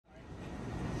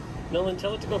Nolan,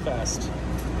 tell it to go fast.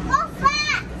 Go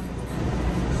fast!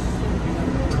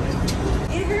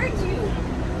 It hurt you.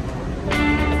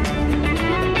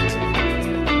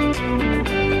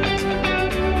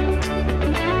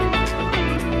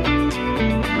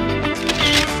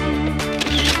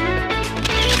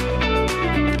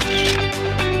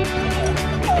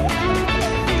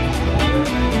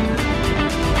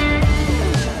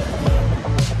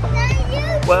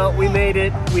 Well, we made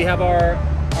it. We have our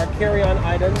carry-on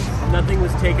items. Nothing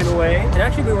was taken away. And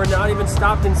actually, we were not even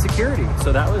stopped in security.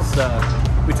 So that was,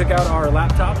 we took out our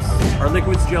laptops, our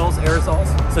liquids, gels,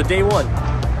 aerosols. So day one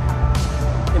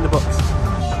in the books.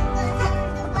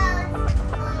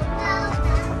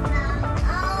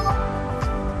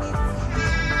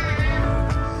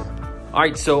 All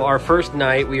right, so our first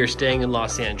night, we are staying in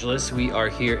Los Angeles. We are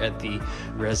here at the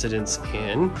Residence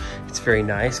Inn. It's very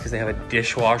nice because they have a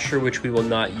dishwasher, which we will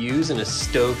not use, and a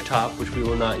stovetop, which we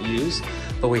will not use.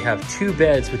 But we have 2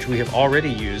 beds, which we have already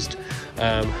used.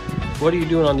 What are you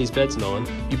doing on these beds, Nolan?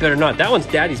 You better not. That one's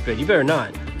Daddy's bed. You better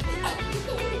not.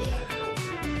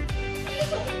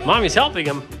 Mommy's helping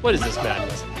him. What is this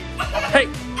madness? Hey!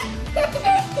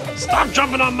 Stop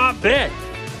jumping on my bed!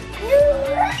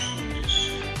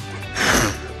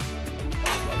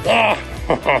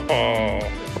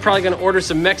 We're probably gonna order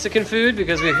some Mexican food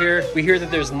because we hear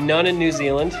that there's none in New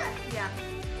Zealand. Yeah.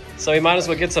 So we might as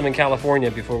well get some in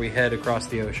California before we head across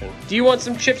the ocean. Do you want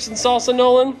some chips and salsa,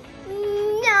 Nolan?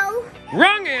 No.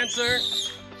 Wrong answer!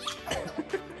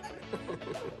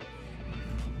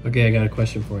 Okay, I got a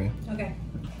question for you. Okay.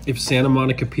 If Santa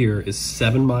Monica Pier is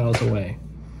 7 miles away,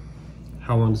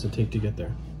 how long does it take to get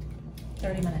there?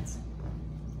 30 minutes.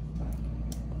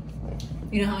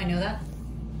 You know how I know that?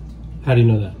 How do you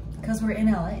know that? Because we're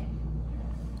in LA.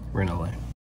 We're in LA.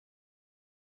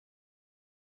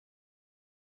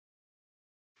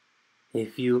 A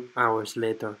few hours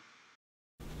later.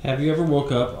 Have you ever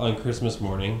woke up on Christmas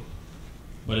morning,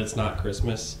 but it's not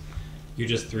Christmas? You're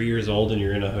just 3 years old and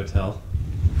you're in a hotel?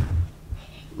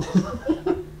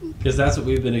 Because that's what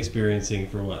we've been experiencing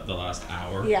for what, the last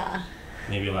hour? Yeah.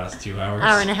 Maybe the last 2 hours?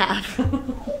 Hour and a half.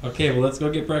 Okay, well let's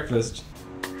go get breakfast.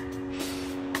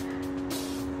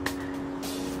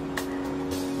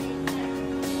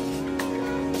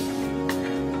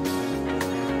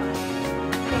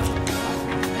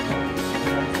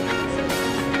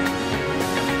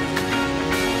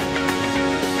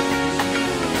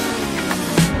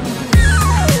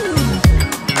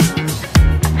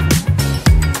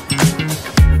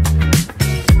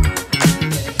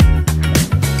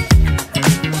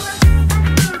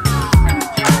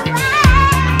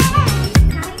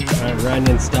 Riding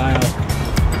in style.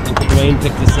 Uncle Dwayne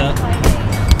picked us up.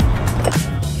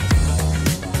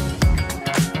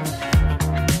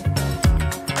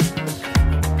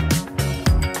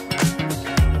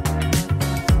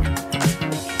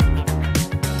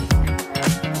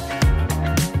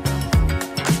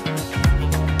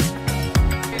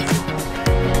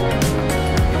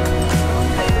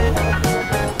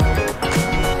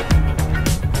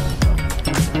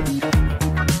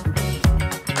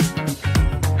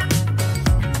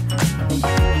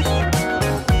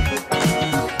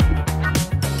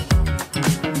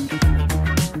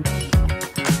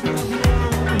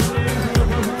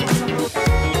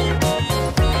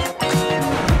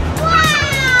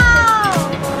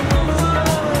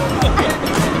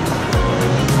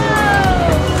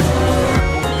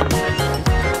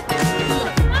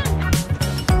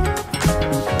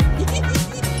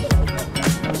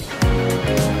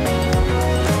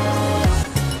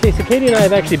 Okay, so Katie and I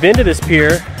have actually been to this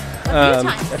pier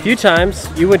a few times.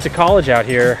 You went to college out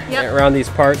here around these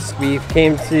parts. We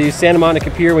came to Santa Monica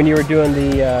Pier when you were doing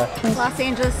the Los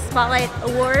Angeles Spotlight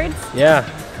Awards. Yeah,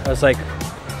 that was like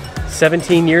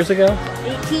 17 years ago.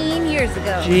 18 years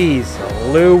ago. Jeez,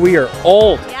 Lou, we are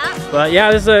old. Yeah. But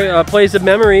yeah, this is a place of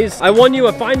memories. I won you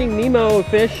a Finding Nemo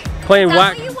fish playing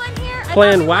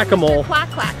whack-a-mole. Quack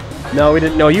Quack. No, we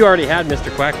didn't. No, you already had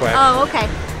Mr. Quack Quack. Oh, okay.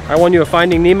 I won you a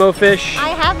Finding Nemo fish. I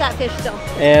have that fish still.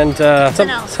 And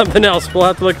something else. We'll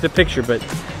have to look at the picture, but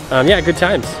yeah, good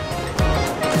times.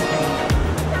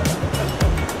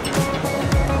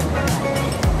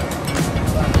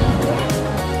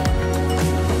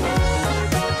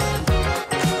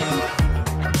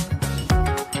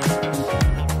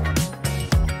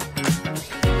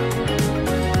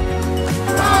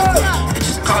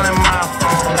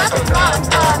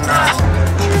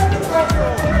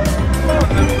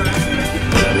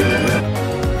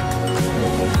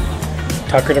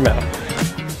 Tuckered him out.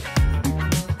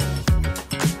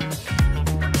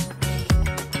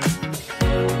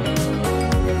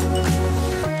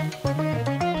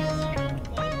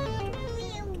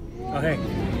 Okay,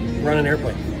 we're on an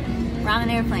airplane. We're on an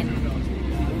airplane.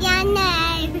 Yeah, no,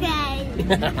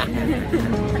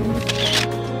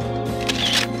 okay.